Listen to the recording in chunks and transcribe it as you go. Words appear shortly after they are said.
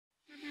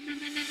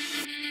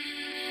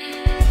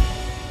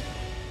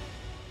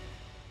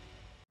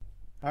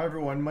Hi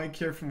everyone, Mike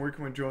here from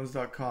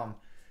workingwithdrones.com.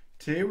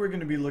 Today we're going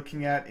to be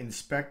looking at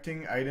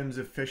inspecting items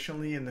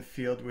efficiently in the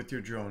field with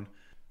your drone.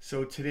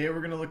 So today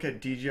we're going to look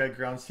at DJI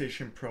Ground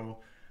Station Pro.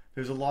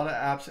 There's a lot of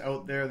apps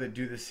out there that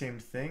do the same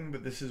thing,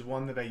 but this is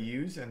one that I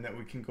use and that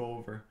we can go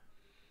over.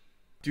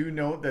 Do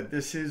note that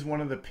this is one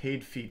of the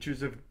paid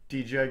features of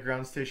DJI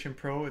Ground Station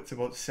Pro. It's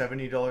about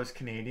 $70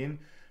 Canadian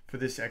for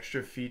this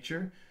extra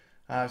feature.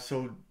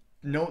 So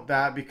note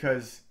that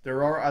because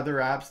there are other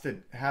apps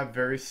that have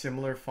very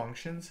similar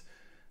functions,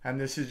 and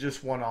this is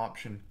just one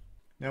option.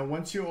 Now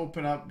once you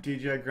open up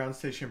DJI Ground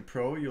Station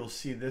Pro, you'll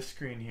see this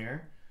screen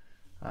here.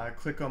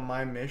 Click on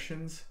My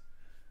Missions,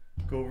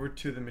 go over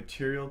to the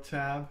Material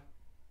tab,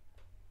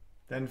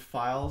 then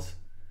Files,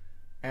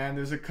 and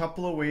there's a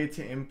couple of ways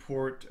to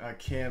import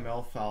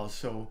KML files.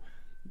 So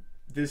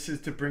this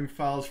is to bring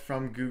files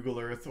from Google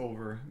Earth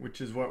over,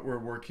 which is what we're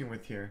working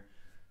with here.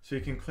 So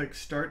you can click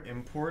Start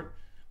Import.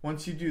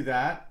 Once you do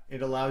that,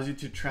 it allows you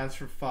to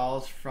transfer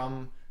files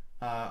from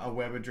a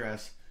web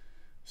address.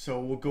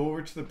 So we'll go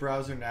over to the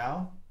browser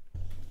now,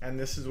 and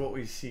this is what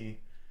we see.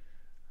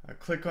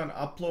 Click on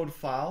Upload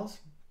Files,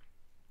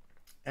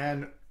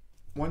 and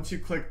once you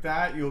click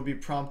that, you'll be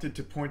prompted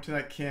to point to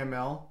that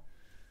KML.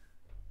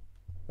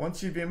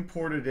 Once you've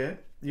imported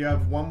it, you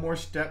have one more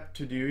step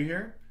to do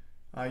here.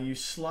 You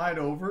slide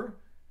over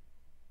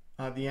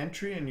the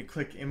entry and you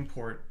click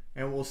Import,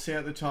 and it will say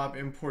at the top,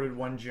 Imported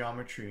one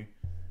geometry.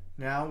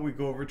 Now we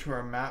go over to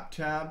our Map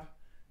tab,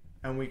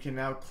 and we can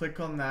now click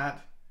on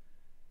that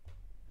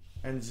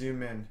and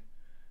zoom in.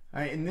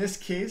 In this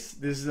case,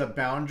 this is a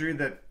boundary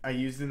that I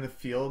used in the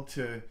field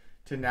to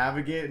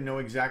navigate and know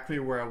exactly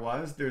where I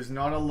was. There's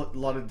not a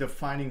lot of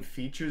defining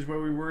features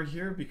where we were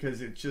here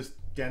because it's just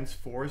dense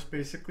forest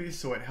basically,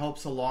 so it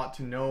helps a lot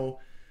to know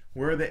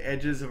where the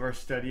edges of our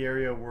study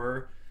area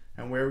were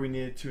and where we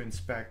needed to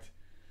inspect.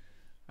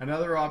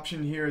 Another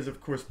option here is of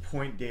course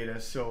point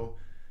data. So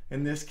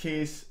in this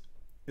case,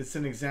 it's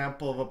an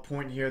example of a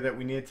point here that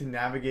we needed to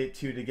navigate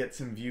to get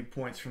some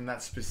viewpoints from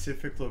that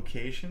specific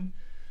location.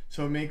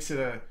 So it makes it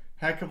a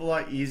heck of a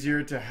lot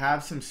easier to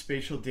have some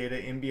spatial data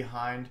in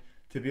behind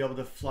to be able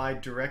to fly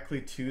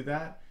directly to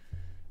that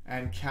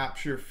and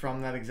capture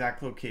from that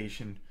exact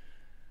location.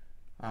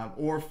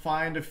 Or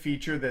find a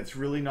feature that's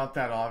really not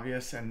that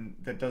obvious and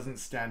that doesn't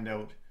stand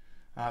out,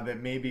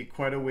 that may be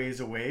quite a ways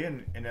away,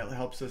 and it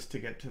helps us to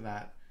get to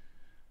that.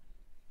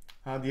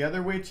 The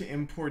other way to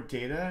import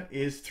data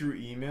is through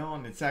email,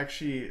 and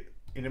it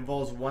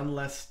involves one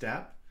less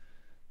step.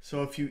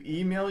 So if you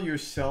email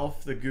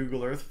yourself the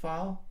Google Earth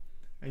file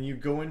and you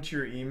go into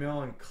your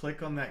email and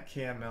click on that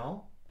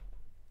KML,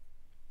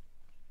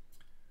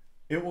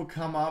 it will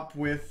come up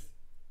with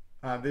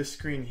this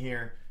screen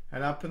here,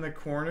 and up in the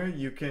corner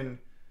you can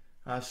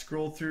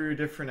scroll through your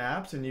different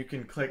apps and you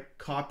can click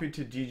Copy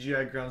to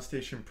DJI Ground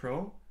Station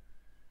Pro,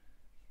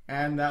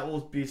 and that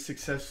will be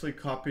successfully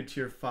copied to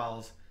your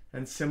files.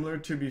 And similar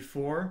to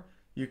before,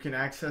 you can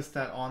access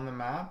that on the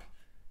map,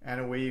 and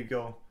away you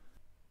go.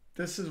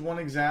 This is one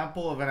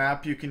example of an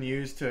app you can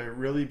use to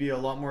really be a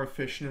lot more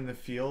efficient in the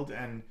field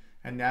and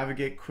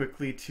navigate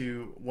quickly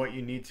to what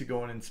you need to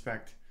go and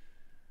inspect.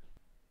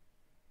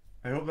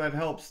 I hope that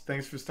helps.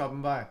 Thanks for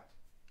stopping by.